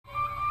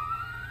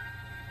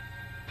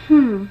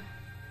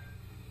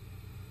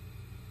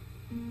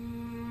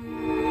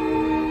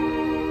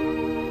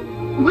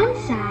One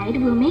side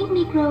will make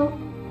me grow...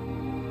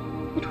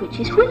 But which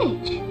is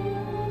which?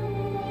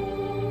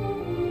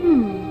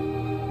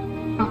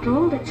 After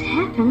all that's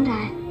happened,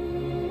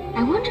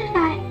 I wonder if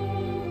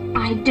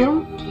I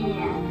don't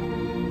care.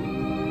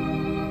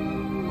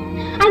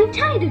 I'm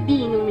tired of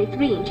being only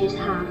 3 inches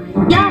high.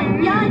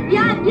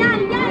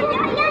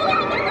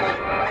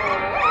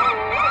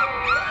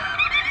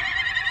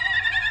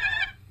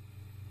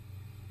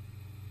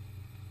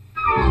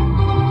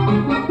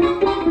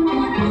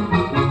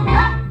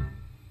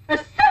 A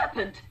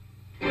serpent!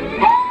 Help!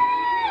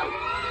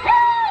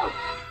 Help!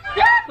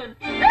 Serpent!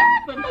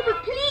 Serpent! Oh, but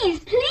please,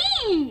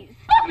 please!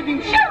 Both of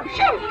you, shoot!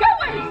 Shoot! Go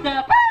away,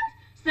 serpent!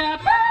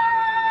 Serpent!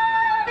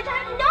 But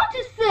I'm not a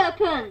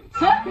serpent!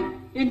 Serpent?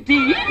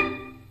 Indeed?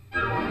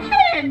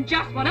 Then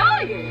just what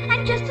are you?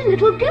 I'm just a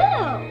little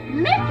girl.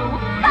 Little?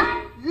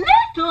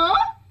 Little?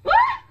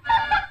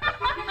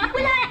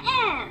 Well, I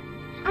am.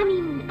 I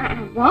mean,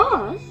 I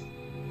was.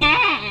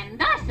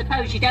 And I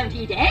suppose you don't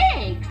eat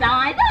eggs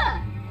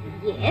either.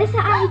 Yes,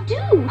 I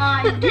do.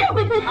 I knew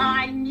it!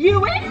 I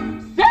knew it!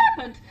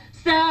 Serpent!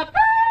 Serpent!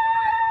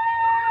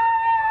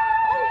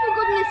 Oh, for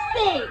goodness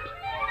sake.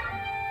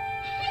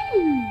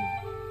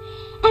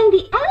 And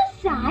the other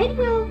side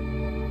will...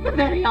 The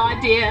very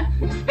idea.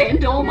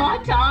 Spend all my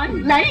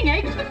time laying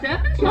eggs for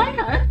serpents like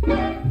her.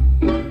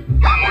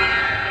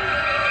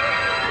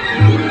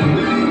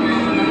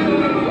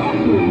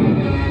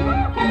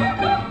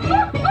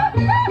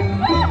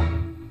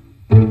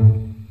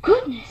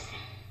 Goodness.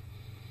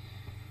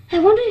 I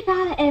wonder if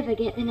I'll ever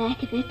get the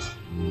knack of it.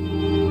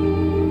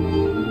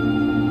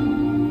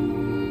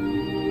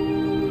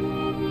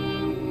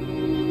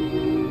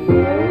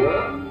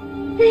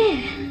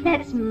 There,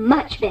 that's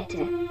much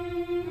better.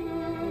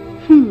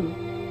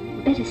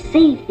 Better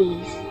save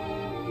these.